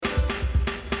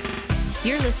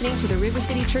You're listening to the River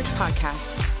City Church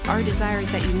podcast. Our desire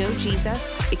is that you know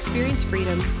Jesus, experience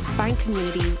freedom, find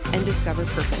community, and discover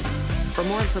purpose. For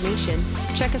more information,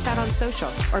 check us out on social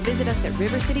or visit us at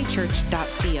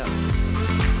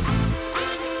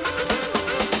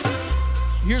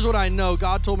rivercitychurch.co. Here's what I know.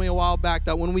 God told me a while back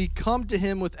that when we come to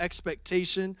him with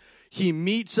expectation, he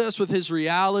meets us with his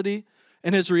reality,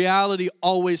 and his reality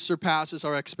always surpasses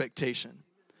our expectation.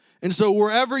 And so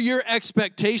wherever your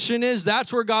expectation is,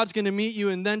 that's where God's going to meet you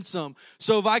and then some.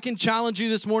 So if I can challenge you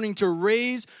this morning to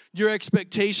raise your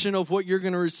expectation of what you're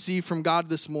going to receive from God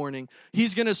this morning,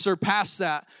 he's going to surpass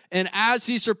that. And as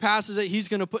he surpasses it, he's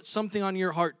going to put something on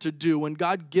your heart to do. When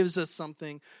God gives us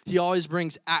something, he always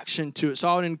brings action to it. So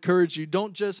I would encourage you,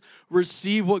 don't just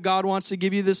receive what God wants to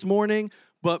give you this morning,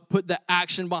 but put the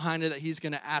action behind it that he's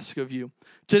going to ask of you.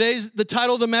 The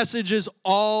title of the message is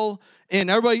All In.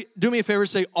 Everybody, do me a favor,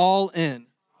 say all in.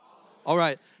 All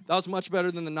right. That was much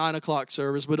better than the 9 o'clock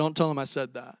service, but don't tell them I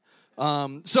said that.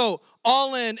 So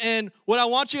all in. And what I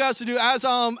want you guys to do as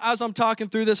I'm talking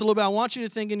through this a little bit, I want you to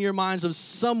think in your minds of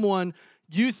someone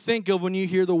you think of when you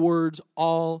hear the words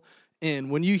all in.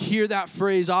 When you hear that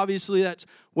phrase, obviously that's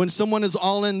when someone is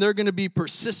all in, they're going to be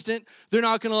persistent. They're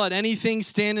not going to let anything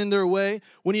stand in their way.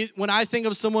 When I think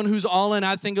of someone who's all in,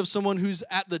 I think of someone who's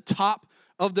at the top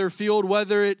of their field,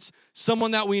 whether it's someone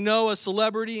that we know, a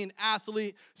celebrity, an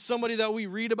athlete, somebody that we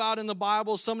read about in the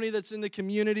Bible, somebody that's in the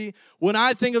community. When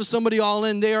I think of somebody all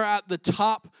in, they are at the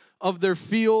top of their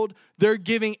field. They're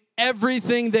giving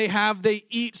everything they have. They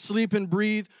eat, sleep, and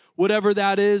breathe, whatever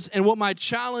that is. And what my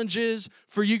challenge is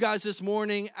for you guys this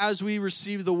morning as we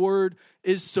receive the word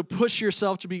is to push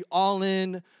yourself to be all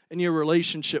in your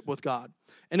relationship with God.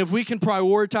 And if we can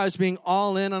prioritize being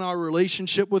all in on our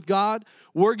relationship with God,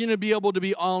 we're going to be able to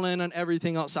be all in on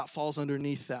everything else that falls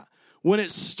underneath that. When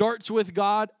it starts with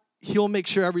God, he'll make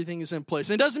sure everything is in place.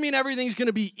 And it doesn't mean everything's going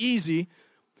to be easy.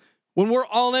 When we're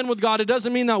all in with God, it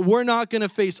doesn't mean that we're not going to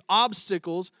face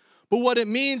obstacles. But what it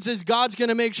means is God's going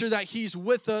to make sure that he's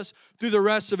with us through the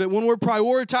rest of it. When we're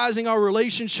prioritizing our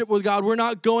relationship with God, we're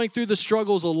not going through the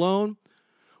struggles alone.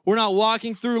 We're not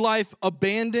walking through life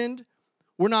abandoned.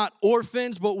 We're not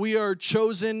orphans, but we are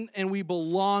chosen and we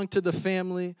belong to the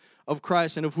family of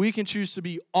Christ. And if we can choose to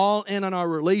be all in on our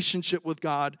relationship with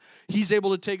God, he's able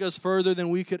to take us further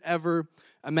than we could ever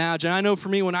imagine. I know for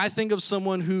me, when I think of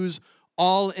someone who's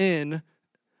all in,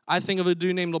 I think of a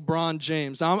dude named LeBron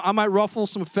James. Now, I might ruffle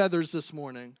some feathers this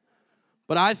morning,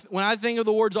 but when I think of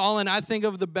the words all in, I think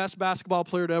of the best basketball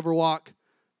player to ever walk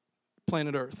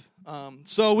planet Earth.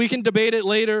 So we can debate it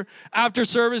later after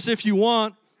service if you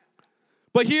want.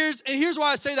 But here's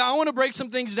why I say that. I want to break some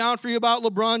things down for you about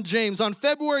LeBron James. On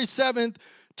February 7th,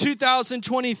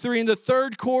 2023, in the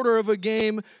third quarter of a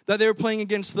game that they were playing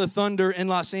against the Thunder in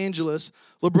Los Angeles,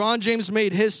 LeBron James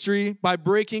made history by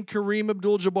breaking Kareem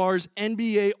Abdul-Jabbar's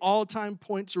NBA all-time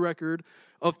points record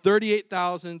of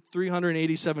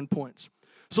 38,387 points.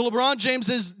 So LeBron James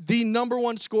is the number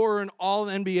one scorer in all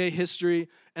NBA history,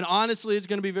 and honestly, it's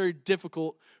going to be very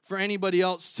difficult for anybody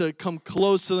else to come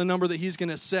close to the number that he's going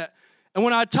to set. And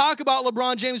when I talk about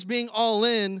LeBron James being all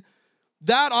in,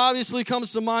 that obviously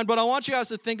comes to mind, but I want you guys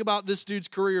to think about this dude's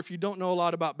career if you don't know a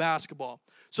lot about basketball.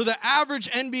 So the average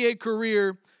NBA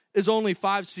career is only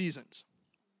 5 seasons.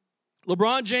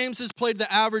 LeBron James has played the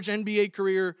average NBA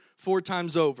career 4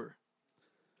 times over.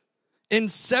 In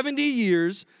 70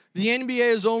 years, the NBA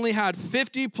has only had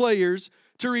 50 players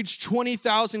to reach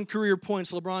 20,000 career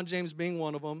points, LeBron James being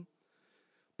one of them.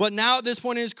 But now at this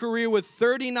point in his career with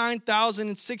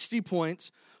 39,060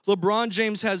 points, LeBron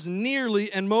James has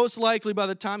nearly, and most likely by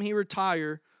the time he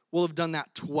retires, will have done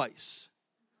that twice.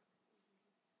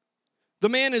 The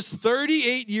man is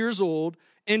 38 years old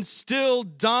and still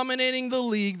dominating the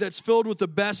league that's filled with the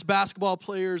best basketball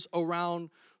players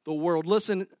around the world.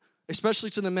 Listen,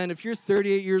 especially to the men, if you're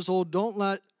 38 years old, don't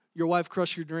let your wife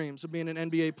crush your dreams of being an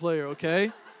NBA player,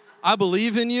 okay? I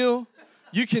believe in you.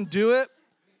 You can do it.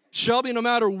 Shelby, no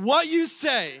matter what you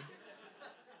say,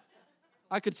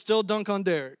 I could still dunk on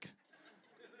Derek.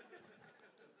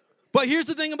 But here's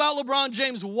the thing about LeBron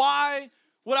James. Why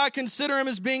would I consider him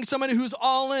as being somebody who's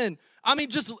all in? I mean,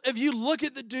 just if you look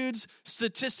at the dude's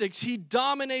statistics, he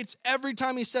dominates every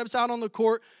time he steps out on the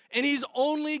court, and he's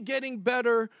only getting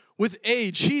better with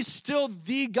age. He's still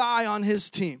the guy on his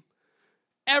team.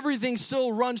 Everything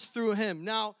still runs through him.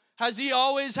 Now, has he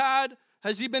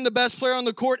been the best player on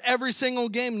the court every single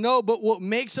game? No, but what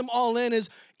makes him all in is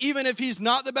even if he's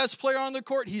not the best player on the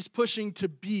court, he's pushing to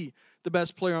be the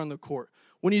best player on the court.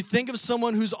 When you think of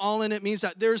someone who's all in, it means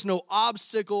that there's no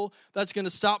obstacle that's going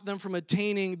to stop them from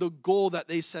attaining the goal that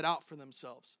they set out for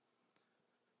themselves.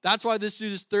 That's why this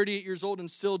dude is 38 years old and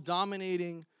still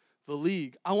dominating the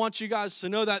league. I want you guys to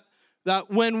know that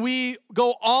when we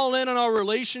go all in on our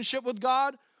relationship with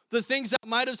God, the things that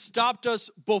might have stopped us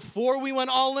before we went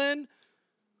all in,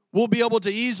 we'll be able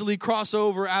to easily cross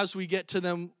over as we get to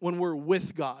them when we're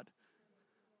with God.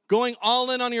 Going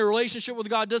all in on your relationship with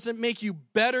God doesn't make you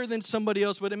better than somebody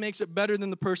else, but it makes it better than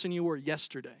the person you were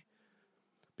yesterday.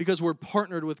 Because we're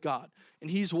partnered with God, and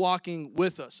He's walking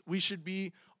with us. We should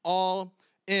be all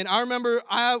in. I remember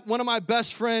I have one of my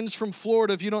best friends from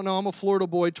Florida. If you don't know, I'm a Florida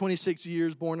boy, 26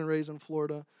 years, born and raised in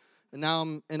Florida. And now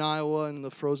I'm in Iowa in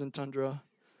the frozen tundra.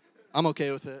 I'm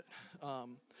okay with it.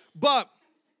 But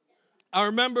I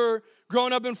remember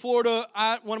growing up in Florida,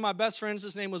 one of my best friends,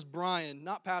 his name was Brian.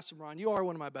 Not Pastor Brian. You are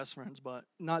one of my best friends, but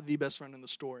not the best friend in the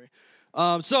story.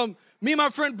 So me and my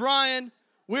friend Brian,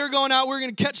 we were going out. We were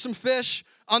going to catch some fish.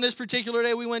 On this particular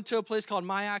day, we went to a place called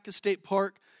Myakka State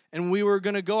Park, and we were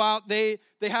going to go out. They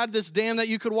had this dam that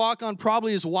you could walk on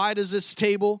probably as wide as this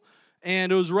table,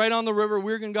 and it was right on the river.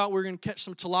 We were going to go out. We were going to catch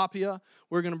some tilapia.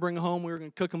 We were going to bring them home. We were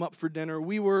going to cook them up for dinner.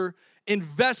 We were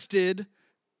invested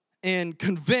and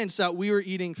convinced that we were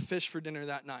eating fish for dinner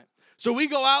that night. So we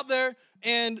go out there,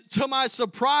 and to my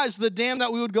surprise, the dam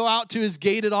that we would go out to is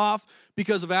gated off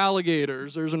because of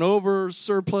alligators. There's an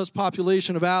over-surplus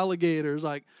population of alligators.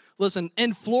 Like, listen,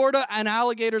 in Florida, an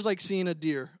alligator's like seeing a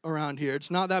deer around here. It's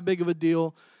not that big of a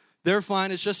deal. They're fine.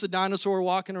 It's just a dinosaur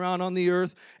walking around on the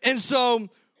earth. And so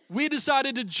we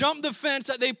decided to jump the fence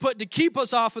that they put to keep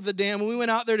us off of the dam, and we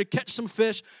went out there to catch some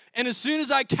fish. And as soon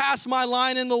as I cast my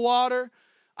line in the water,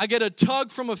 I get a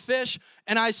tug from a fish,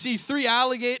 and I see three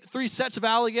sets of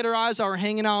alligator eyes that were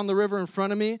hanging out on the river in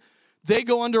front of me. They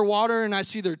go underwater, and I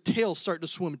see their tails start to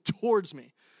swim towards me.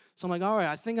 So I'm like, all right,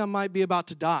 I think I might be about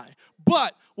to die.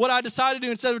 But what I decided to do,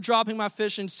 instead of dropping my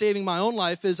fish and saving my own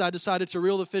life, is I decided to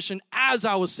reel the fish in as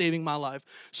I was saving my life.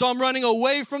 So I'm running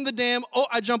away from the dam.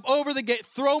 I jump over the gate,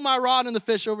 throw my rod and the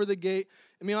fish over the gate,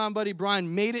 and me and my buddy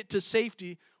Brian made it to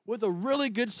safety with a really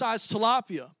good-sized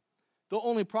tilapia. The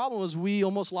only problem was we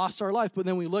almost lost our life, but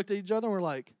then we looked at each other and we're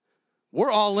like, we're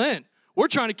all in. We're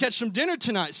trying to catch some dinner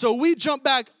tonight. So we jump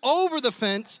back over the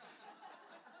fence.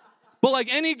 But like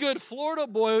any good Florida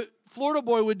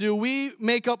boy would do, we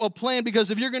make up a plan,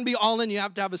 because if you're going to be all in, you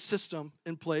have to have a system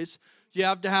in place. You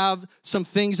have to have some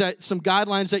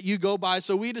guidelines that you go by.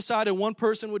 So we decided one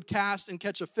person would cast and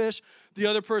catch a fish. The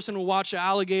other person would watch the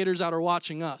alligators that are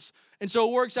watching us. And so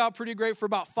it works out pretty great for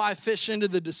about 5 fish into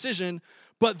the decision.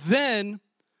 But then,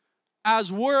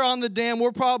 as we're on the dam,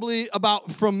 we're probably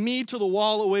about from me to the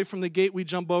wall away from the gate we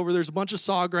jump over. There's a bunch of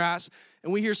sawgrass,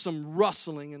 and we hear some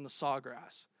rustling in the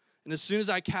sawgrass. And as soon as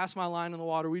I cast my line in the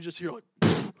water, we just hear like,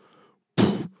 poof,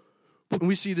 poof, and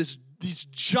we see these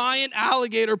giant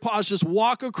alligator paws just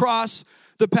walk across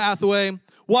the pathway,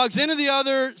 walks into the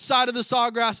other side of the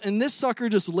sawgrass, and this sucker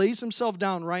just lays himself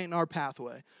down right in our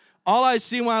pathway. All I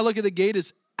see when I look at the gate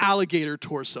is alligator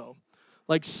torso.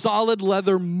 Like solid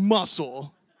leather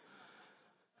muscle.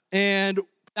 And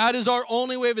that is our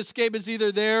only way of escape. It's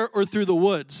either there or through the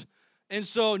woods. And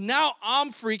so now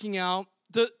I'm freaking out.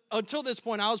 Until this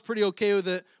point, I was pretty okay with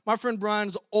it. My friend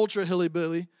Brian's ultra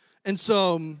hillybilly. And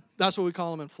so that's what we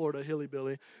call him in Florida,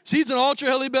 hillybilly. So he's an ultra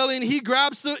hillybilly,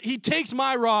 and he takes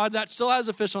my rod that still has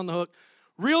a fish on the hook,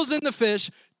 reels in the fish,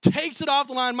 takes it off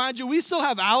the line. Mind you, we still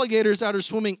have alligators that are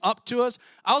swimming up to us.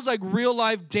 I was like real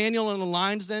life Daniel and the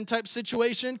Lion's Den type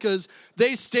situation, because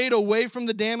they stayed away from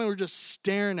the dam and were just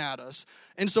staring at us.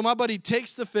 And so my buddy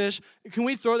takes the fish. Can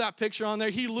we throw that picture on there?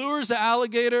 He lures the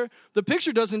alligator. The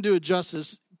picture doesn't do it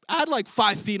justice. I had like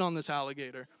 5 feet on this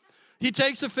alligator. He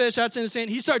takes the fish, that's in his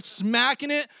hand. He starts smacking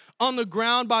it on the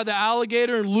ground by the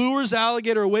alligator and lures the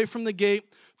alligator away from the gate.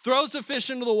 Throws the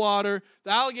fish into the water.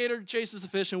 The alligator chases the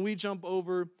fish, and we jump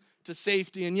over to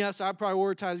safety. And yes, I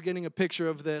prioritized getting a picture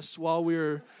of this while we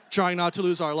were trying not to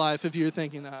lose our life, if you're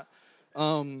thinking that.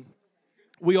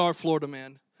 We are Florida,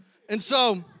 man. And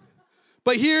so,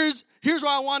 but here's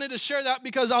why I wanted to share that,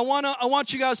 because I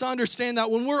want you guys to understand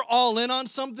that when we're all in on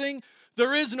something,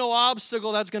 there is no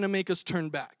obstacle that's going to make us turn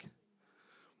back.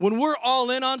 When we're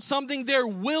all in on something, there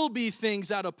will be things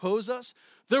that oppose us.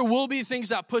 There will be things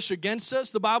that push against us.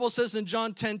 The Bible says in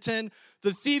John 10:10,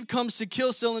 the thief comes to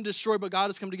kill, steal, and destroy, but God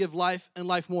has come to give life and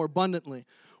life more abundantly.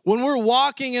 When we're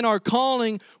walking in our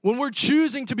calling, when we're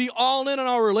choosing to be all in on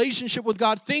our relationship with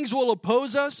God, things will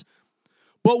oppose us.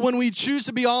 But when we choose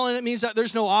to be all in, it means that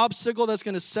there's no obstacle that's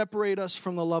going to separate us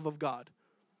from the love of God.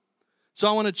 So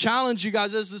I want to challenge you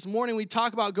guys, as this morning we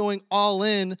talk about going all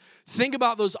in, think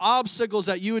about those obstacles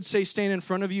that you would say stand in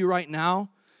front of you right now.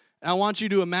 And I want you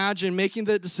to imagine making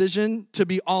the decision to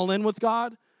be all in with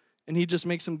God and he just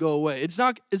makes them go away. It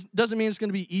doesn't mean it's going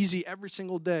to be easy every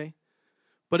single day,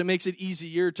 but it makes it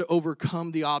easier to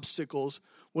overcome the obstacles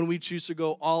when we choose to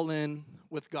go all in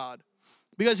with God.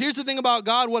 Because here's the thing about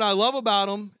God, what I love about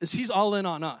him is he's all in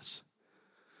on us.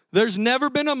 There's never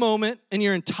been a moment in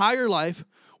your entire life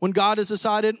when God has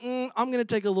decided, I'm going to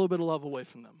take a little bit of love away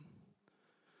from them.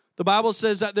 The Bible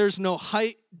says that there's no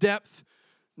height, depth,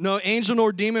 no angel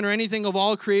nor demon or anything of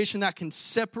all creation that can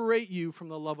separate you from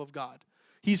the love of God.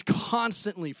 He's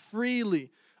constantly,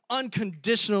 freely,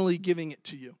 unconditionally giving it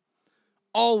to you.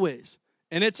 Always.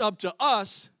 And it's up to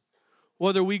us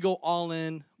whether we go all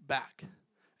in back.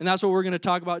 And that's what we're going to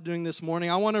talk about doing this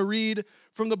morning. I want to read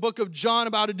from the book of John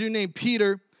about a dude named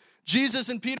Peter. Jesus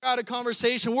and Peter had a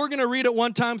conversation. We're going to read it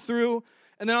one time through,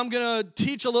 and then I'm going to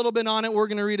teach a little bit on it. We're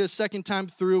going to read it a second time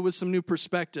through with some new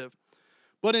perspective.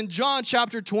 But in John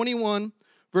chapter 21,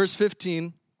 verse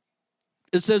 15,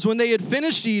 it says, when they had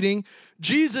finished eating,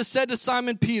 Jesus said to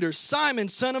Simon Peter, Simon,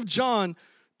 son of John,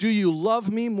 do you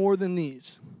love me more than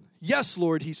these? Yes,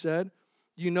 Lord, he said.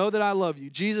 You know that I love you.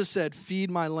 Jesus said, feed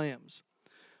my lambs.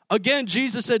 Again,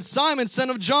 Jesus said, Simon, son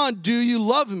of John, do you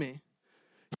love me?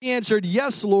 He answered,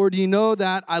 yes, Lord, you know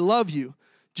that I love you.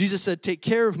 Jesus said, take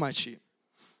care of my sheep.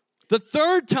 The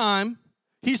third time,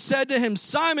 he said to him,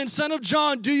 Simon, son of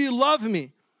John, do you love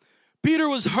me? Peter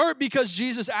was hurt because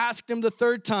Jesus asked him the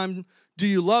third time, do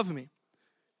you love me?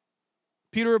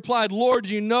 Peter replied, Lord,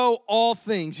 you know all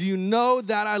things. You know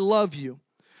that I love you.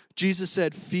 Jesus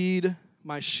said, feed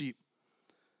my sheep.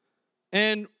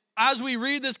 And as we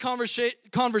read this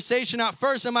conversation, at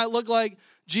first it might look like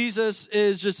Jesus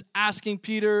is just asking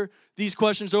Peter these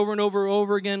questions over and over and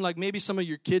over again, like maybe some of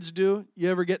your kids do. You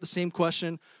ever get the same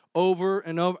question over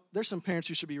and over? There's some parents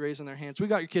who should be raising their hands. We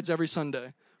got your kids every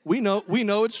Sunday. We know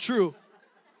it's true.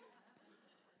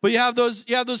 But you have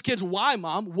those kids, why,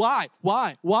 Mom? Why?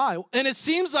 And it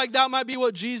seems like that might be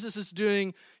what Jesus is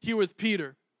doing here with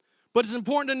Peter. But it's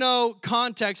important to know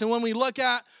context. And when we look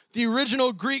at the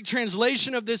original Greek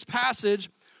translation of this passage,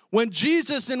 when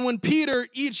Jesus and when Peter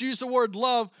each use the word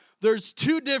love, there's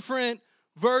two different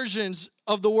versions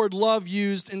of the word love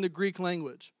used in the Greek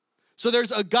language. So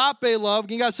there's agape love.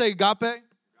 Can you guys say agape?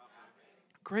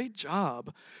 Great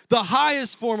job. The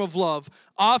highest form of love,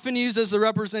 often used as a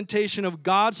representation of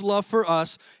God's love for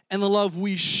us and the love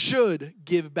we should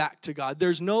give back to God.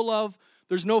 There's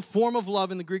no form of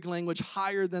love in the Greek language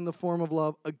higher than the form of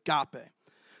love, agape.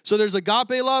 So there's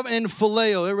agape love and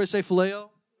phileo. Everybody say phileo?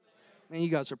 Man, you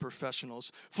guys are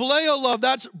professionals. Phileo love,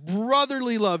 that's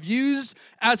brotherly love, used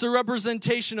as a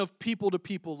representation of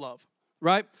people-to-people love,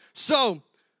 right? So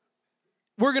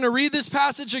we're going to read this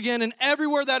passage again, and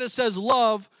everywhere that it says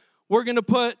love, we're going to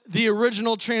put the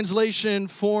original translation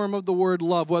form of the word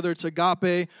love, whether it's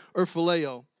agape or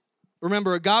phileo.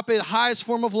 Remember, agape, the highest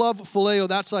form of love, phileo,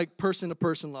 that's like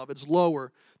person-to-person love. It's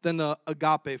lower than the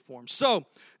agape form. So,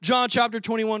 John chapter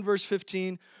 21, verse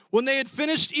 15, when they had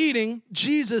finished eating,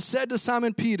 Jesus said to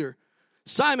Simon Peter,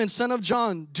 Simon, son of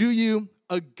John, do you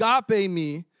agape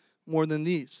me more than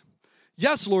these?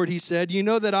 Yes, Lord, he said, you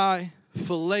know that I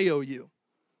phileo you.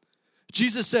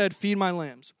 Jesus said, feed my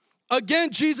lambs.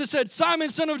 Again, Jesus said, Simon,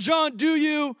 son of John, do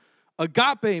you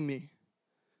agape me?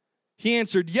 He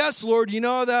answered, yes, Lord, you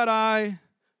know that I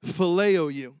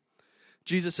phileo you.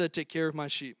 Jesus said, take care of my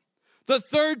sheep. The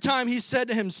third time he said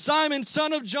to him, Simon,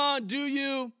 son of John, do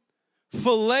you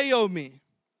phileo me?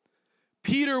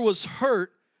 Peter was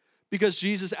hurt because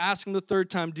Jesus asked him the third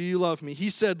time, do you love me? He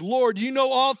said, Lord, you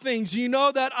know all things. You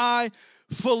know that I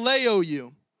phileo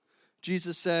you.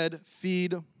 Jesus said,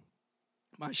 feed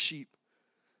my sheep.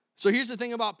 So here's the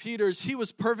thing about Peter is he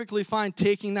was perfectly fine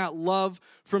taking that love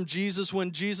from Jesus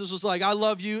when Jesus was like, I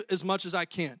love you as much as I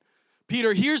can.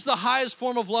 Peter, here's the highest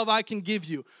form of love I can give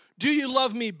you. Do you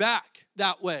love me back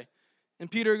that way? And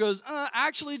Peter goes,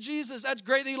 actually, Jesus, that's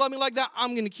great that you love me like that.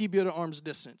 I'm going to keep you at arm's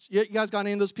distance. You guys got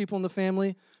any of those people in the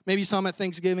family? Maybe you saw them at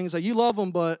Thanksgiving. It's like, you love them,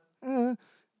 but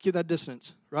keep that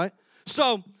distance, right?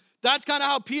 So that's kind of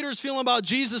how Peter's feeling about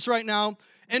Jesus right now.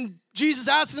 And Jesus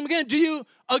asks him again, do you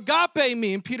agape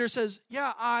me? And Peter says,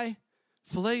 yeah, I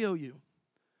phileo you.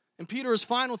 And Peter was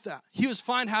fine with that. He was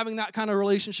fine having that kind of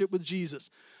relationship with Jesus.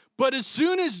 But as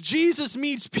soon as Jesus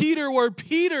meets Peter where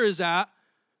Peter is at,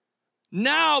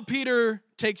 now Peter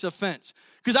takes offense.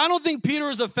 Because I don't think Peter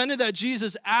was offended that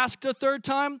Jesus asked a third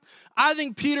time. I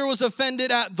think Peter was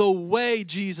offended at the way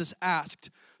Jesus asked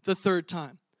the third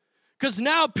time. Because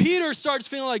now Peter starts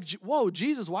feeling like, whoa,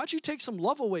 Jesus, why'd you take some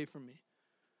love away from me?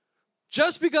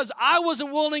 Just because I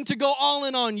wasn't willing to go all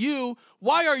in on you,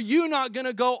 why are you not going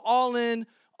to go all in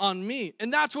on me?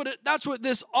 And that's what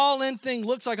this all in thing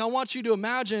looks like. I want you to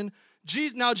imagine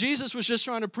Jesus was just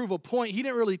trying to prove a point. He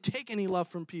didn't really take any love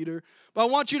from Peter, but I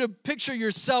want you to picture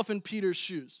yourself in Peter's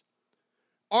shoes.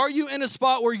 Are you in a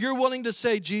spot where you're willing to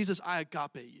say, Jesus, I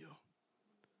agape you?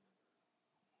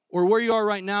 Or where you are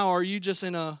right now, are you just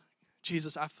in a,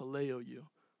 Jesus, I phileo you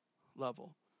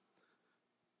level?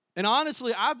 And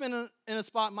honestly, I've been in a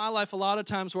spot in my life a lot of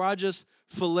times where I just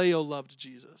phileo loved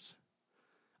Jesus.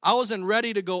 I wasn't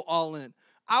ready to go all in.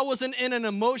 I wasn't in an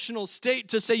emotional state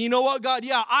to say, you know what, God,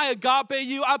 yeah, I agape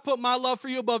you. I put my love for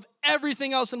you above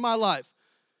everything else in my life.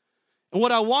 And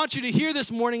what I want you to hear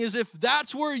this morning is if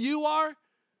that's where you are,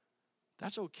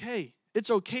 that's okay.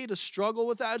 It's okay to struggle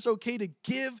with that. It's okay to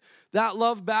give that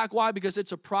love back. Why? Because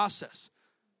it's a process.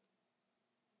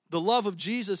 The love of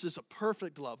Jesus is a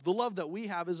perfect love. The love that we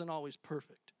have isn't always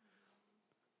perfect.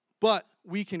 But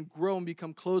we can grow and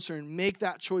become closer and make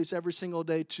that choice every single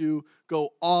day to go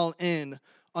all in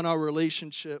on our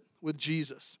relationship with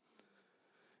Jesus.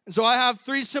 And so I have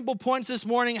 3 simple points this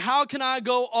morning. How can I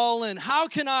go all in? How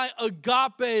can I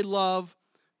agape love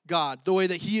God the way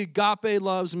that he agape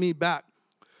loves me back?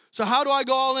 So how do I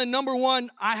go all in? Number 1,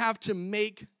 I have to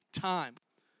make time.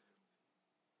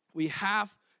 We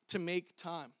have to make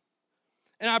time.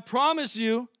 And I promise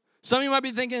you, some of you might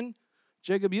be thinking,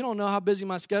 Jacob, you don't know how busy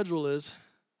my schedule is.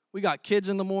 We got kids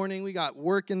in the morning. We got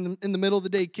work in the middle of the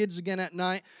day, kids again at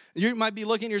night. You might be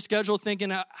looking at your schedule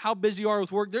thinking how busy you are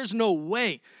with work. There's no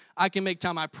way I can make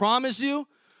time. I promise you,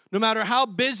 no matter how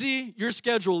busy your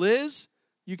schedule is,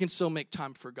 you can still make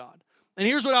time for God. And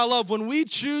here's what I love. When we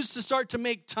choose to start to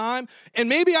make time, and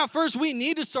maybe at first we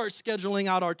need to start scheduling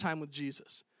out our time with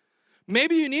Jesus.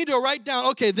 Maybe you need to write down,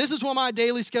 okay, this is what my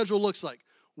daily schedule looks like.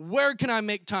 Where can I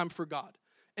make time for God?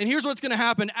 And here's what's going to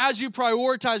happen. As you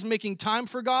prioritize making time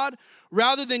for God,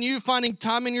 rather than you finding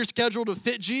time in your schedule to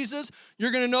fit Jesus,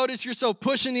 you're going to notice yourself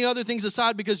pushing the other things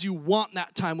aside because you want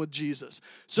that time with Jesus.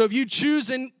 So if you choose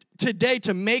today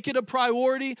to make it a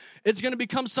priority, it's going to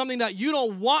become something that you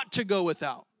don't want to go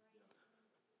without.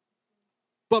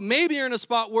 But maybe you're in a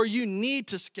spot where you need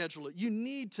to schedule it. You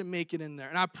need to make it in there.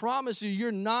 And I promise you,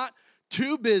 you're not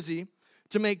too busy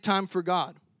to make time for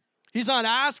God. He's not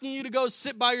asking you to go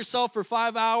sit by yourself for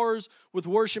 5 hours with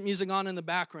worship music on in the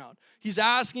background. He's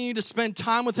asking you to spend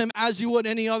time with him as you would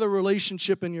any other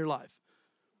relationship in your life.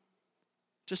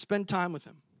 Just spend time with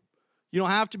him. You don't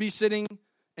have to be sitting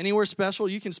anywhere special.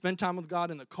 You can spend time with God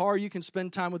in the car. You can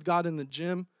spend time with God in the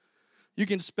gym. You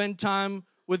can spend time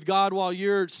with God while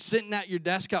you're sitting at your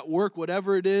desk at work,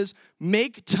 whatever it is.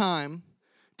 Make time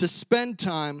to spend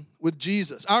time with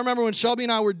Jesus. I remember when Shelby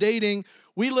and I were dating,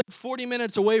 we lived 40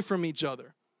 minutes away from each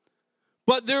other.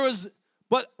 But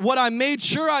what I made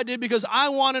sure I did, because I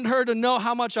wanted her to know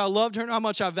how much I loved her and how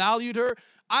much I valued her,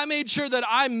 I made sure that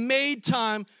I made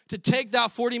time to take that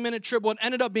 40-minute trip, what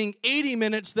ended up being 80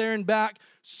 minutes there and back,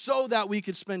 so that we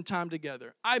could spend time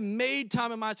together. I made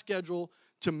time in my schedule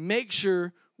to make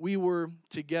sure we were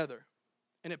together.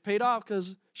 And it paid off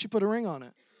because she put a ring on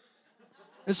it.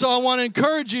 And so I want to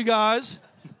encourage you guys.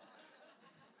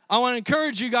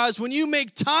 When you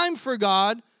make time for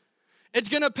God, it's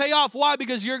going to pay off. Why?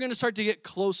 Because you're going to start to get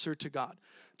closer to God.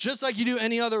 Just like you do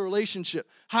any other relationship.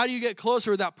 How do you get closer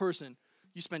with that person?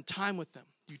 You spend time with them.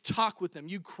 You talk with them.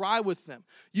 You cry with them.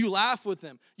 You laugh with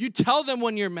them. You tell them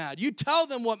when you're mad. You tell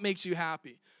them what makes you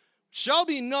happy.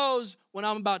 Shelby knows when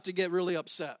I'm about to get really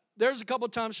upset. There's a couple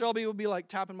times Shelby will be like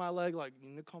tapping my leg like, you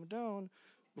need to calm down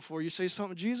before you say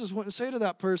something Jesus wouldn't say to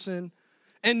that person.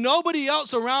 And nobody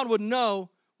else around would know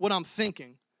what I'm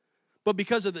thinking. But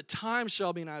because of the time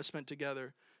Shelby and I have spent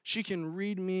together, she can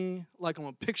read me like I'm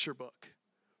a picture book.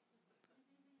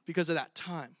 Because of that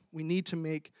time. We need to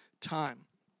make time.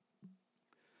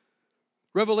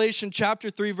 Revelation chapter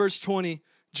 3, verse 20.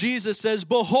 Jesus says,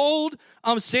 "Behold,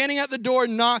 I'm standing at the door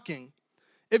knocking.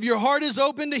 If your heart is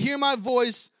open to hear my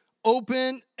voice,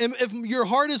 if your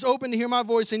heart is open to hear my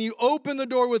voice and you open the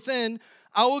door within,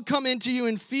 I will come into you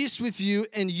and feast with you,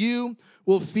 and you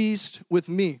will feast with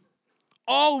me."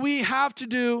 All we have to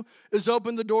do is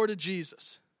open the door to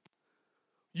Jesus.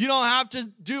 You don't have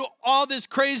to do all this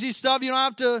crazy stuff. You don't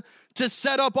have to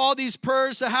set up all these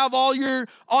prayers, to have all your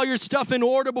stuff in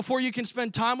order before you can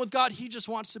spend time with God. He just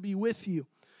wants to be with you.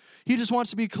 He just wants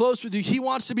to be close with you. He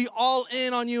wants to be all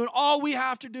in on you. And all we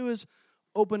have to do is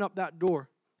open up that door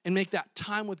and make that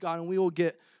time with God, and we will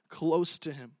get close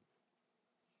to him.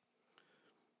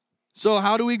 So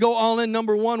how do we go all in?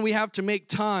 Number 1, we have to make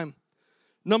time.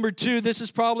 Number 2, this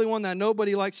is probably one that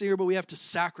nobody likes to hear, but we have to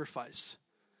sacrifice.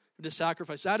 To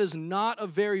sacrifice. That is not a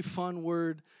very fun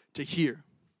word to hear.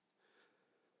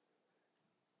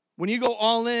 When you go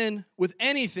all in with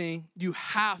anything, you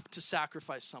have to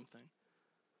sacrifice something.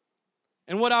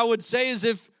 And what I would say is,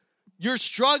 if you're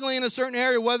struggling in a certain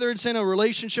area, whether it's in a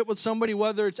relationship with somebody,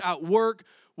 whether it's at work,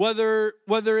 whether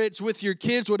it's with your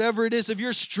kids, whatever it is, if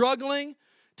you're struggling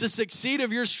to succeed,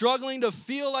 if you're struggling to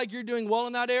feel like you're doing well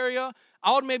in that area,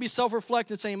 I would maybe self-reflect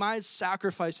and say, am I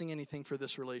sacrificing anything for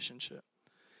this relationship?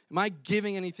 Am I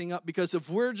giving anything up? Because if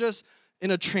we're just in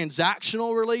a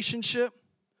transactional relationship,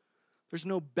 there's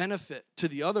no benefit to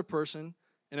the other person.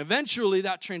 And eventually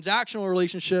that transactional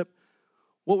relationship,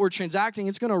 what we're transacting,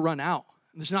 it's going to run out.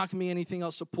 There's not going to be anything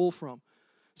else to pull from.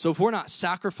 So if we're not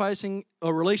sacrificing,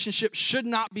 a relationship should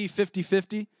not be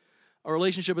 50-50. A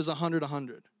relationship is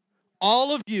 100-100.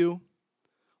 All of you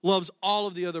loves all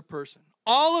of the other person.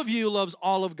 All of you loves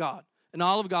all of God. And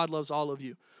all of God loves all of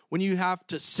you. When you have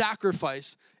to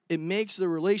sacrifice, it makes the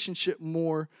relationship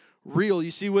more real.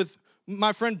 You see, with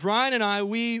my friend Brian and I,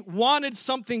 we wanted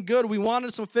something good. We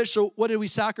wanted some fish. So what did we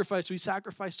sacrifice? We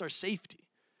sacrificed our safety.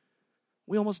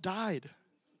 We almost died.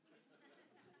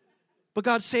 But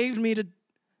God saved me to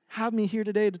have me here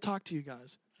today to talk to you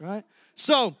guys, right?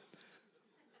 So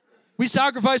we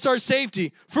sacrificed our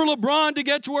safety. For LeBron to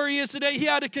get to where he is today, he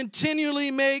had to continually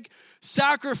make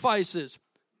sacrifices.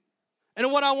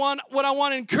 And what I want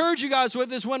to encourage you guys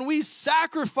with is when we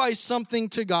sacrifice something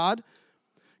to God,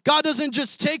 God doesn't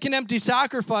just take an empty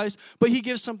sacrifice, but he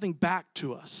gives something back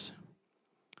to us.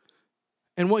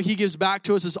 And what he gives back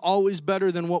to us is always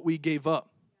better than what we gave up.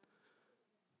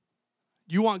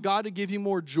 You want God to give you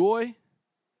more joy?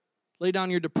 Lay down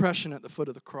your depression at the foot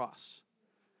of the cross.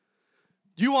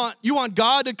 You want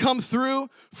God to come through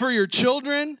for your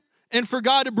children and for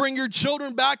God to bring your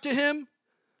children back to him?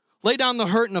 Lay down the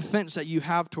hurt and offense that you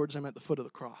have towards him at the foot of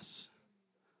the cross.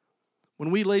 When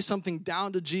we lay something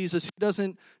down to Jesus, he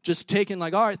doesn't just take it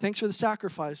like, all right, thanks for the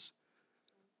sacrifice.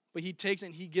 But he takes it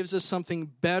and he gives us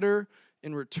something better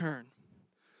in return.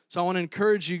 So I want to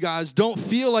encourage you guys, don't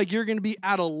feel like you're going to be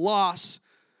at a loss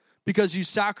because you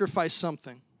sacrifice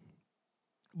something.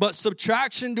 But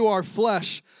subtraction to our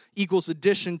flesh equals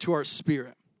addition to our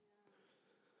spirit.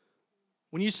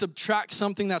 When you subtract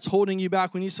something that's holding you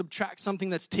back, when you subtract something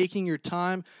that's taking your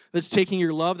time, that's taking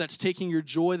your love, that's taking your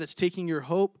joy, that's taking your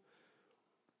hope,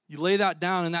 you lay that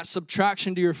down, and that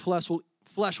subtraction to your flesh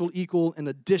will equal an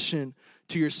addition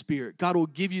to your spirit. God will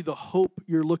give you the hope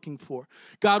you're looking for.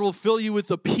 God will fill you with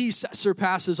the peace that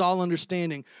surpasses all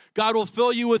understanding. God will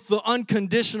fill you with the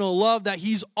unconditional love that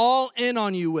he's all in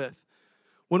on you with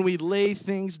when we lay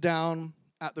things down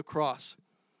at the cross.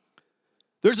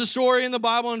 There's a story in the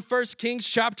Bible in 1 Kings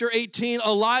chapter 18.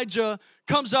 Elijah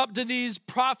comes up to these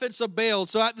prophets of Baal.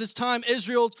 So at this time,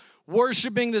 Israel's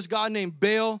worshiping this god named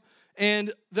Baal.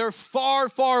 And they're far,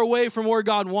 far away from where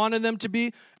God wanted them to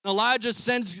be. And God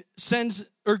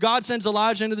sends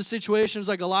Elijah into the situation. It's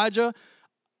like, Elijah,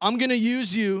 I'm going to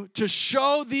use you to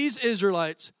show these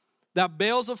Israelites that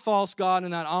Baal's a false god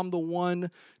and that I'm the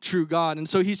one true God. And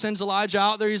so he sends Elijah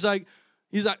out there. He's like,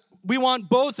 we want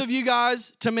both of you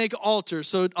guys to make an altar.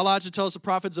 So Elijah tells the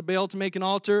prophets of Baal to make an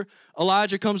altar.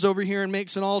 Elijah comes over here and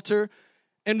makes an altar.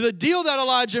 And the deal that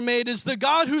Elijah made is the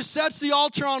God who sets the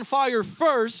altar on fire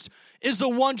first is the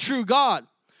one true God.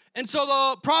 And so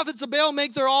the prophets of Baal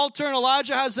make their altar, and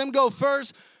Elijah has them go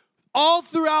first. All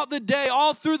throughout the day,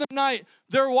 all through the night,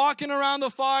 they're walking around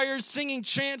the fires, singing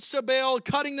chants to Baal,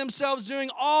 cutting themselves, doing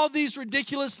all these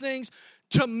ridiculous things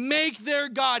to make their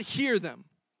God hear them.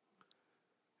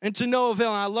 And to no avail.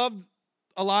 And I love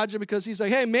Elijah because he's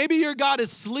like, hey, maybe your God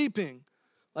is sleeping.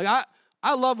 Like,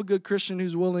 I love a good Christian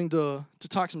who's willing to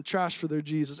talk some trash for their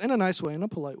Jesus in a nice way, in a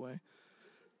polite way.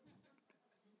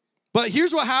 But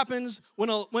here's what happens when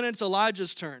it's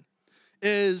Elijah's turn,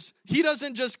 is he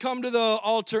doesn't just come to the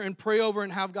altar and pray over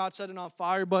and have God set it on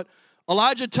fire, but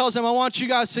Elijah tells him, I want you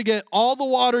guys to get all the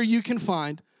water you can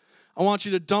find. I want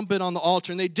you to dump it on the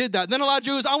altar. And they did that. Then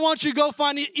Elijah goes, I want you to go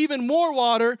find even more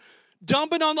water,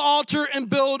 dump it on the altar, and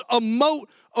build a moat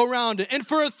around it. And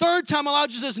for a third time,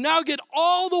 Elijah says, now get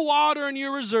all the water in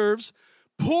your reserves,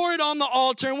 pour it on the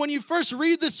altar. And when you first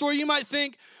read this story, you might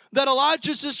think that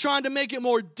Elijah's just trying to make it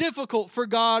more difficult for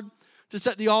God to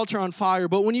set the altar on fire.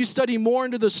 But when you study more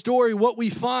into the story, what we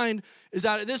find is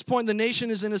that at this point, the nation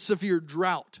is in a severe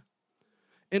drought.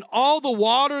 And all the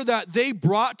water that they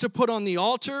brought to put on the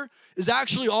altar is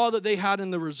actually all that they had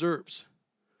in the reserves.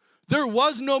 There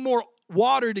was no more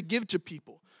water to give to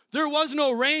people. There was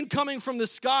no rain coming from the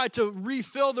sky to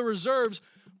refill the reserves,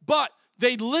 but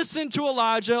they listened to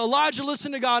Elijah. Elijah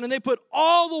listened to God, and they put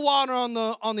all the water on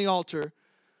the altar.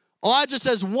 Elijah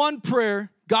says one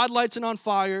prayer, God lights it on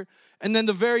fire, and then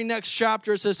the very next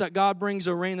chapter it says that God brings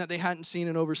a rain that they hadn't seen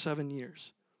in over 7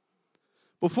 years.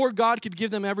 Before God could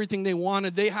give them everything they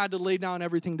wanted, they had to lay down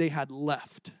everything they had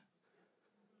left.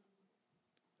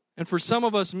 And for some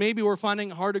of us, maybe we're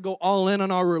finding it hard to go all in on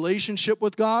our relationship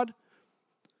with God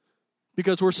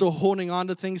because we're still holding on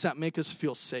to things that make us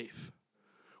feel safe.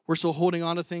 We're still holding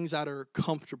on to things that are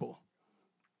comfortable.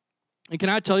 And can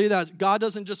I tell you that God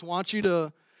doesn't just want you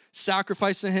to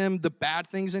sacrifice to him the bad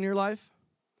things in your life,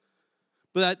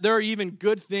 but that there are even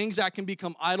good things that can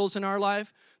become idols in our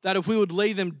life, that if we would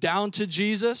lay them down to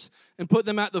Jesus and put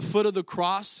them at the foot of the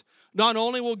cross, not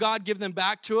only will God give them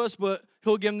back to us, but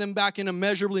he'll give them back in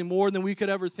immeasurably more than we could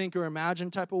ever think or imagine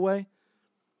type of way.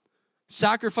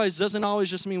 Sacrifice doesn't always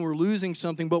just mean we're losing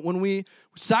something, but when we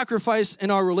sacrifice in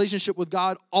our relationship with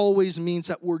God, always means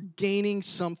that we're gaining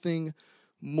something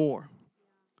more.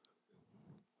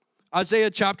 Isaiah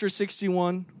chapter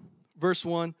 61, verse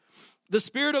 1. The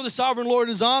Spirit of the Sovereign Lord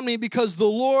is on me because the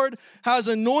Lord has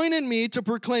anointed me to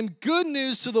proclaim good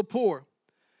news to the poor.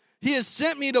 He has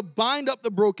sent me to bind up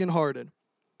the brokenhearted,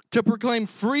 to proclaim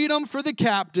freedom for the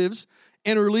captives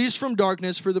and release from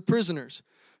darkness for the prisoners,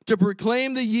 to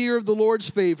proclaim the year of the Lord's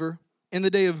favor and the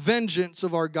day of vengeance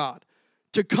of our God,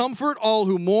 to comfort all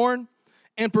who mourn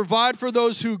and provide for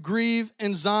those who grieve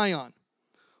in Zion.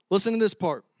 Listen to this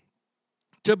part.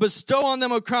 To bestow on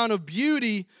them a crown of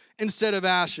beauty instead of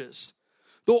ashes,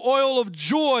 the oil of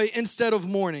joy instead of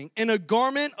mourning, and a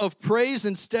garment of praise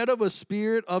instead of a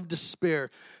spirit of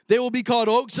despair. They will be called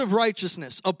oaks of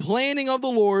righteousness, a planting of the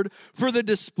Lord for the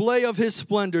display of his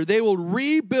splendor. They will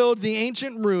rebuild the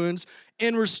ancient ruins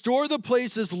and restore the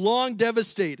places long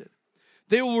devastated.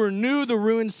 They will renew the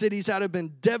ruined cities that have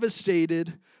been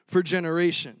devastated for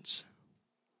generations.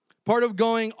 Part of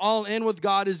going all in with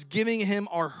God is giving him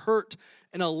our hurt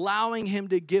and allowing him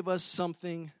to give us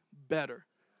something better.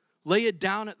 Lay it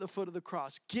down at the foot of the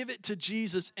cross. Give it to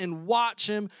Jesus and watch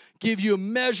him give you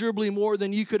immeasurably more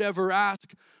than you could ever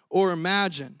ask or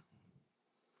imagine.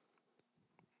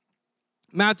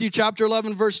 Matthew chapter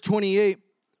 11, verse 28.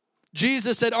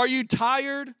 Jesus said, "Are you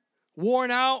tired,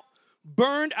 worn out,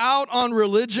 burned out on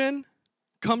religion?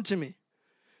 Come to me.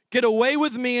 Get away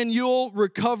with me and you'll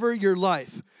recover your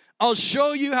life. I'll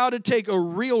show you how to take a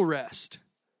real rest.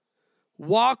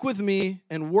 Walk with me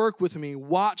and work with me.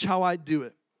 Watch how I do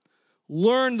it.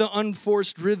 Learn the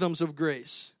unforced rhythms of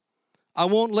grace. I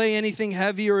won't lay anything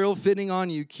heavy or ill-fitting on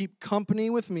you. Keep company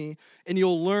with me, and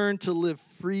you'll learn to live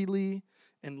freely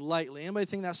and lightly." Anybody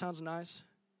think that sounds nice?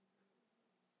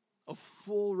 A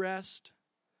full rest.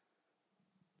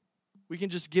 We can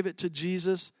just give it to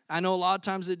Jesus. I know a lot of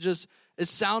times it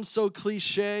sounds so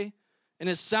cliche, and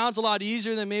it sounds a lot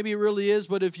easier than maybe it really is,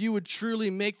 but if you would truly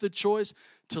make the choice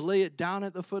to lay it down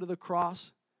at the foot of the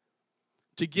cross,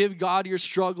 to give God your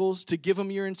struggles, to give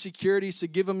him your insecurities, to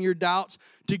give him your doubts,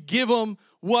 to give him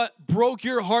what broke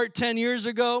your heart 10 years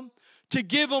ago, to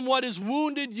give him what has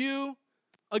wounded you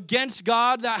against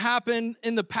God that happened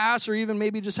in the past or even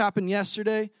maybe just happened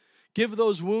yesterday. Give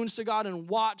those wounds to God and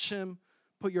watch him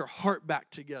put your heart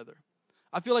back together.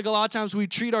 I feel like a lot of times we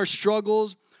treat our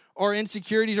struggles, our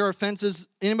insecurities, our offenses.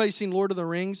 Anybody seen Lord of the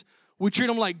Rings? We treat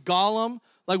them like Gollum.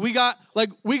 Like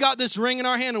we got this ring in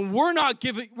our hand and we're not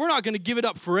going to give it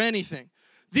up for anything.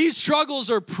 These struggles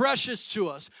are precious to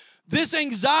us. This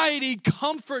anxiety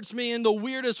comforts me in the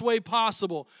weirdest way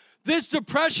possible. This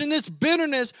depression, this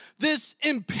bitterness, this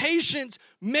impatience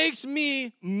makes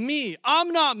me me.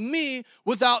 I'm not me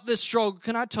without this struggle.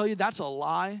 Can I tell you that's a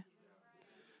lie?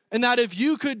 And that if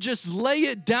you could just lay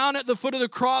it down at the foot of the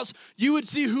cross, you would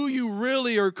see who you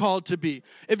really are called to be.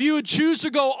 If you would choose to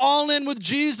go all in with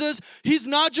Jesus, he's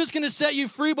not just going to set you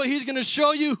free, but he's going to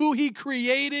show you who he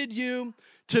created you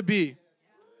to be.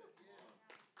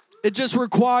 It just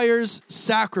requires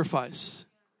sacrifice.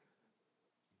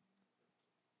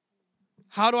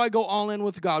 How do I go all in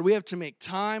with God? We have to make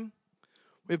time.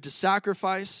 We have to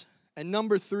sacrifice. And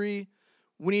number 3,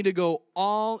 we need to go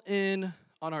all in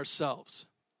on ourselves.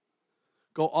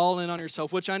 Go all in on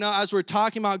yourself, which I know as we're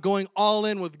talking about going all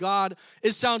in with God,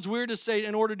 it sounds weird to say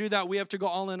in order to do that, we have to go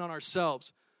all in on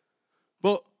ourselves.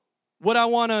 But what I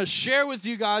want to share with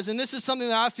you guys, and this is something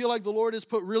that I feel like the Lord has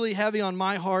put really heavy on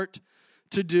my heart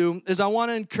to do, is I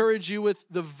want to encourage you with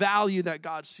the value that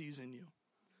God sees in you.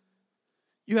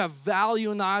 You have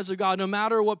value in the eyes of God, no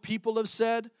matter what people have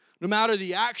said, no matter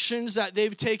the actions that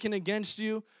they've taken against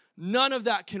you, none of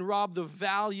that can rob the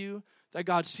value that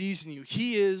God sees in you.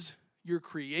 He is your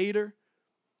creator,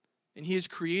 and he has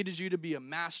created you to be a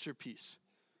masterpiece.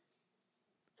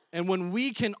 And when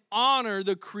we can honor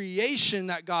the creation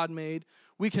that God made,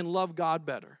 we can love God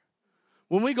better.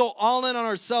 When we go all in on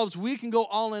ourselves, we can go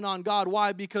all in on God.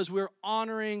 Why? Because we're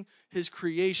honoring his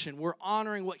creation. We're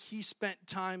honoring what he spent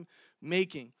time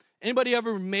making. Anybody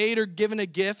ever made or given a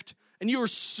gift, and you were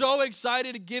so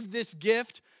excited to give this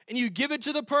gift, and you give it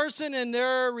to the person and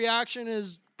their reaction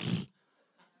is,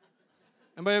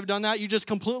 anybody ever done that? You just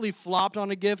completely flopped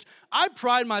on a gift. I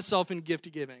pride myself in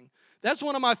gift giving. That's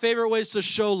one of my favorite ways to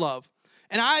show love.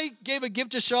 And I gave a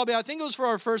gift to Shelby. I think it was for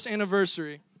our first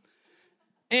anniversary.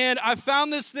 And I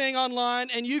found this thing online,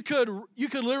 and you could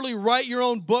literally write your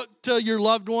own book to your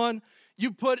loved one.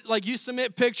 You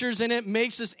submit pictures, and it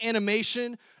makes this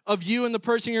animation of you and the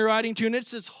person you're writing to, and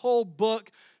it's this whole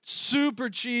book, super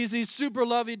cheesy, super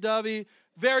lovey-dovey,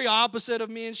 very opposite of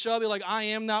me and Shelby. Like, I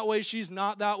am that way, she's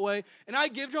not that way. And I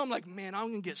give to her, I'm like, man,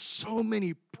 I'm going to get so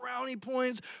many brownie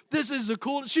points. This is the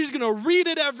cool. She's going to read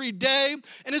it every day,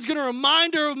 and it's going to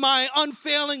remind her of my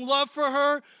unfailing love for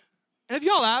her. And if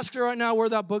y'all asked her right now where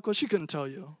that book was, she couldn't tell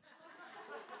you.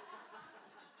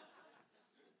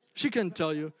 She couldn't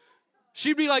tell you.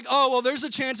 She'd be like, oh, well, there's a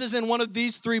chance it's in one of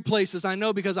these 3 places. I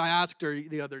know because I asked her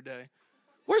the other day.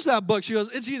 Where's that book? She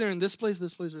goes, it's either in this place,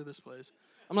 or this place.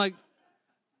 I'm like,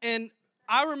 and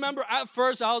I remember at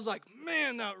first I was like,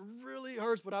 man, that really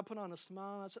hurts. But I put on a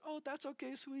smile. I said, oh, that's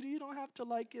okay, sweetie. You don't have to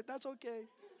like it. That's okay.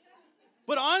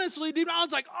 But honestly, dude, I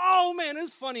was like, oh, man,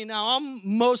 it's funny now. I'm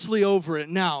mostly over it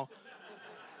now.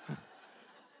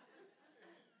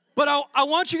 But I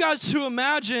want you guys to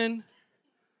imagine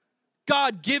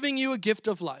God giving you a gift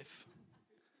of life.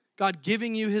 God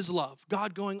giving you his love.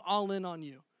 God going all in on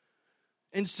you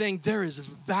and saying there is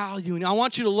value. And I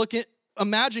want you to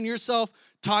imagine yourself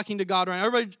talking to God right now.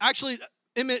 Everybody, actually,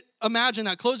 imagine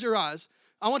that. Close your eyes.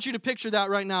 I want you to picture that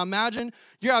right now. Imagine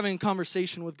you're having a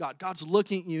conversation with God. God's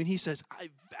looking at you and he says, I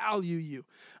value you.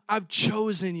 I've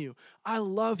chosen you. I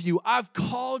love you. I've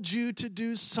called you to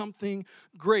do something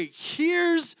great.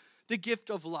 Here's the gift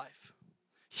of life.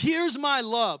 Here's my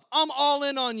love. I'm all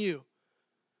in on you.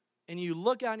 And you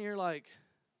look at it and you're like,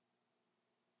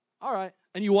 all right.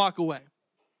 And you walk away.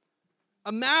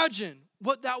 Imagine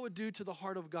what that would do to the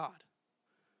heart of God.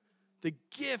 The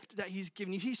gift that he's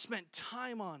given you. He spent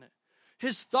time on it.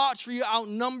 His thoughts for you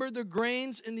outnumber the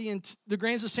grains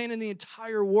of sand in the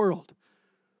entire world.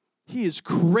 He is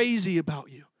crazy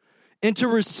about you. And to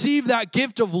receive that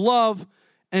gift of love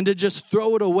and to just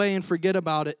throw it away and forget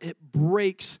about it, it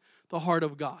breaks the heart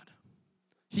of God.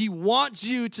 He wants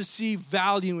you to see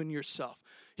value in yourself.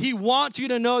 He wants you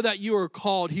to know that you are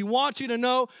called. He wants you to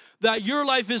know that your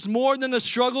life is more than the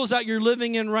struggles that you're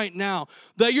living in right now.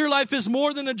 That your life is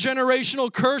more than the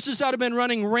generational curses that have been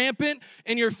running rampant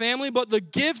in your family. But the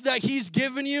gift that he's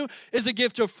given you is a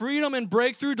gift of freedom and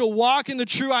breakthrough to walk in the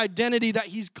true identity that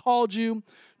he's called you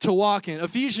to walk in.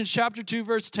 Ephesians chapter 2,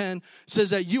 verse 10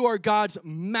 says that you are God's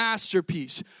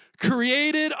masterpiece,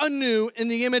 created anew in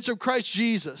the image of Christ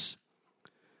Jesus.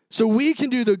 So we can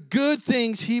do the good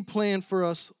things he planned for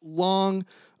us long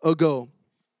ago.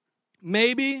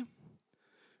 Maybe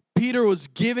Peter was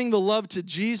giving the love to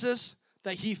Jesus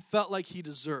that he felt like he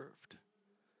deserved.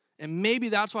 And maybe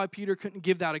that's why Peter couldn't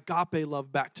give that agape love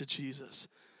back to Jesus.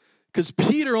 Because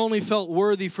Peter only felt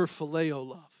worthy for phileo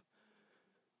love.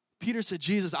 Peter said,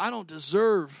 Jesus, I don't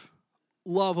deserve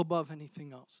love above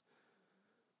anything else.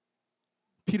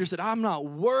 Peter said, I'm not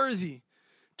worthy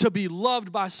to be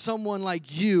loved by someone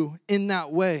like you in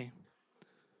that way.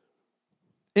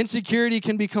 Insecurity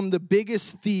can become the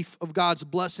biggest thief of God's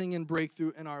blessing and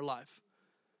breakthrough in our life.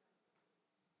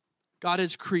 God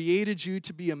has created you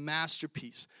to be a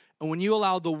masterpiece. And when you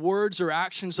allow the words or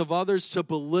actions of others to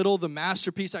belittle the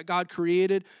masterpiece that God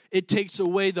created, it takes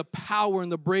away the power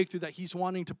and the breakthrough that he's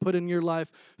wanting to put in your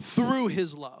life through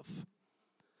his love.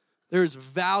 There is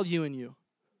value in you.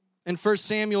 In 1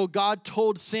 Samuel, God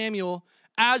told Samuel,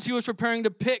 as he was preparing to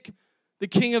pick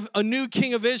a new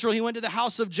king of Israel, he went to the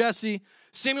house of Jesse.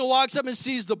 Samuel walks up and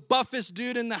sees the buffest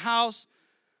dude in the house,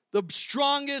 the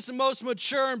strongest and most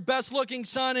mature and best looking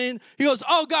son. And he goes,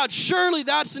 oh God, surely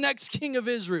that's the next king of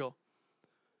Israel.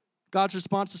 God's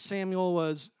response to Samuel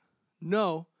was,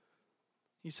 no.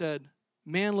 He said,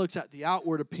 man looks at the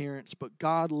outward appearance, but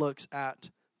God looks at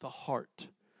the heart.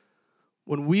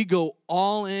 When we go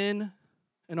all in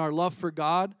our love for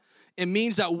God, it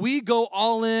means that we go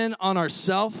all in on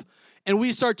ourselves and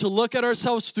we start to look at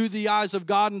ourselves through the eyes of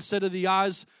God instead of the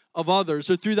eyes of others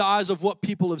or through the eyes of what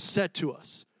people have said to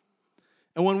us.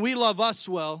 And when we love us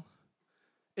well,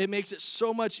 it makes it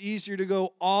so much easier to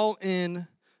go all in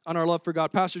on our love for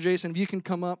God. Pastor Jason, if you can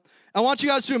come up. I want you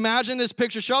guys to imagine this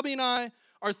picture. Shelby and I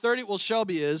are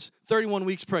Shelby is 31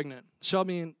 weeks pregnant.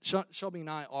 Shelby and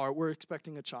I are. We're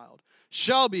expecting a child.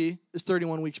 Shelby is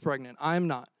 31 weeks pregnant. I am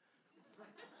not.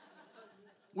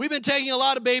 We've been taking a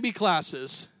lot of baby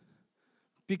classes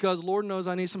because Lord knows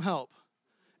I need some help.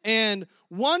 And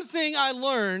one thing I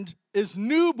learned is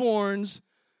newborns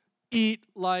eat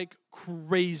like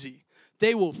crazy.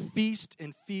 they will feast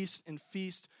and feast and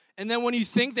feast. And then when you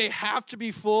think they have to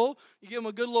be full, you give them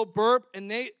a good little burp,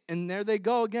 and there they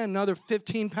go again, another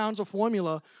 15 pounds of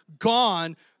formula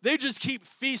gone. They just keep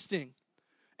feasting.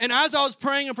 And as I was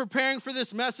praying and preparing for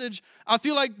this message, I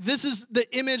feel like this is the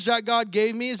image that God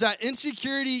gave me, is that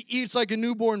insecurity eats like a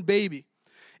newborn baby.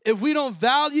 If we don't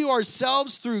value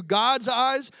ourselves through God's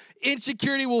eyes,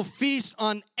 insecurity will feast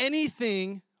on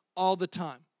anything all the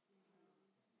time.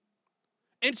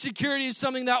 Insecurity is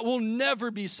something that will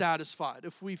never be satisfied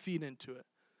if we feed into it.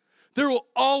 There will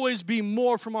always be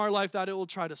more from our life that it will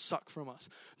try to suck from us.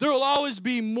 There will always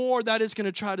be more that it's going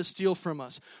to try to steal from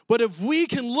us. But if we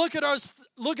can look at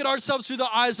ourselves through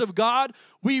the eyes of God,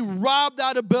 we rob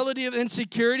that ability of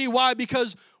insecurity. Why?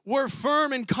 Because we're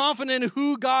firm and confident in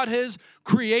who God has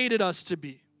created us to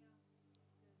be.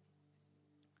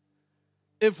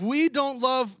 If we don't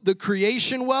love the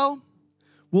creation well,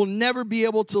 we'll never be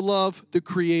able to love the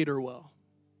Creator well.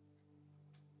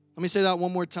 Let me say that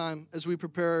one more time as we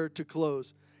prepare to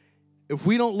close. If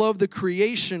we don't love the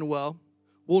creation well,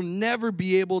 we'll never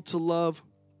be able to love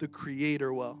the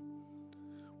Creator well.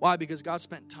 Why? Because God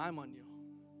spent time on you.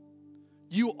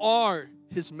 You are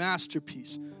His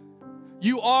masterpiece.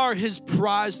 You are His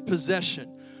prized possession.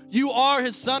 You are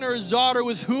His son or His daughter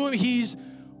with whom He's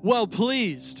well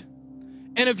pleased.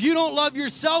 And if you don't love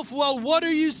yourself well, what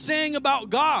are you saying about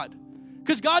God?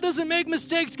 Because God doesn't make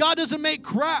mistakes. God doesn't make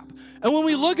crap. And when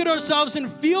we look at ourselves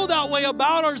and feel that way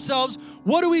about ourselves,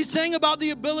 what are we saying about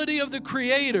the ability of the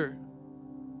Creator?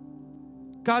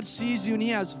 God sees you and He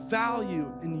has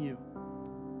value in you.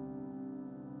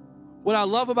 What I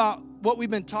love about what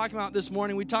we've been talking about this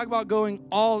morning, we talk about going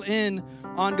all in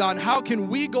on God. And how can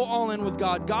we go all in with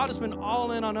God? God has been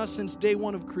all in on us since day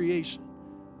one of creation.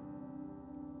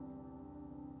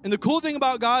 And the cool thing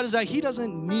about God is that He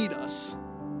doesn't need us.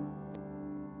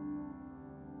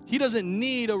 He doesn't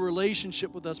need a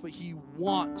relationship with us, but He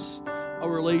wants a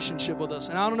relationship with us.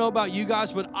 And I don't know about you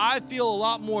guys, but I feel a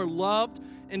lot more loved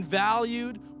and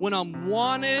valued when I'm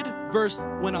wanted versus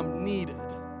when I'm needed.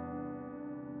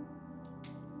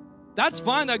 That's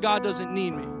fine that God doesn't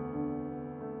need me.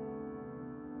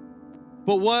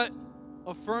 But what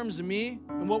affirms me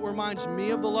and what reminds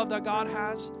me of the love that God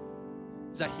has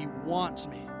is that He wants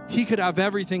me. He could have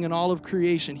everything in all of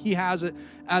creation. He has it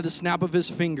at the snap of His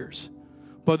fingers.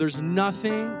 But there's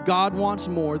nothing God wants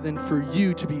more than for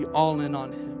you to be all in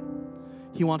on Him.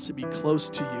 He wants to be close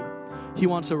to you. He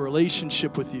wants a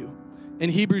relationship with you. In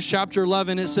Hebrews chapter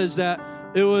 11, it says that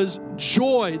it was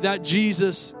joy that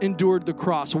Jesus endured the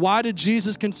cross. Why did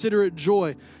Jesus consider it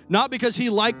joy? Not because He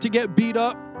liked to get beat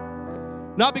up.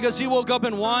 Not because He woke up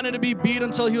and wanted to be beat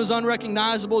until He was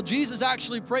unrecognizable. Jesus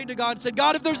actually prayed to God and said,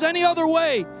 God, if there's any other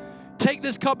way, take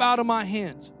this cup out of my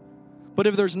hands. But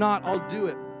if there's not, I'll do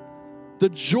it. The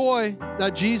joy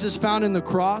that Jesus found in the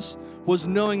cross was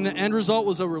knowing the end result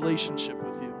was a relationship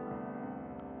with you.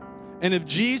 And if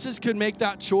Jesus could make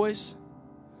that choice,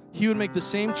 He would make the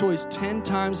same choice 10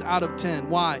 times out of 10.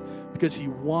 Why? Because He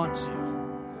wants you.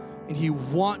 And He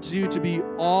wants you to be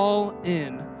all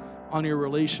in on your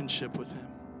relationship with Him.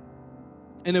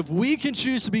 And if we can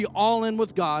choose to be all in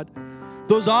with God,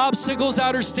 those obstacles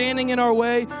that are standing in our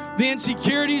way, the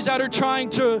insecurities that are trying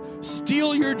to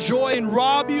steal your joy and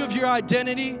rob you of your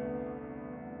identity,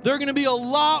 they're going to be a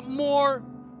lot more,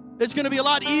 it's going to be a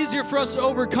lot easier for us to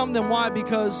overcome them. Why?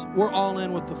 Because we're all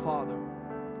in with the Father.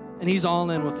 And He's all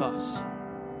in with us.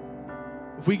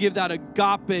 If we give that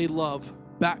agape love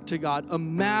back to God,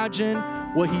 imagine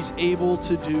what He's able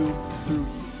to do through you.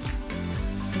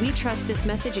 We trust this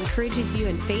message encourages you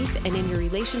in faith and in your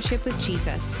relationship with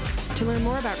Jesus. To learn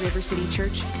more about River City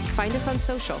Church, find us on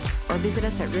social or visit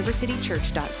us at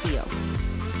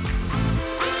rivercitychurch.co.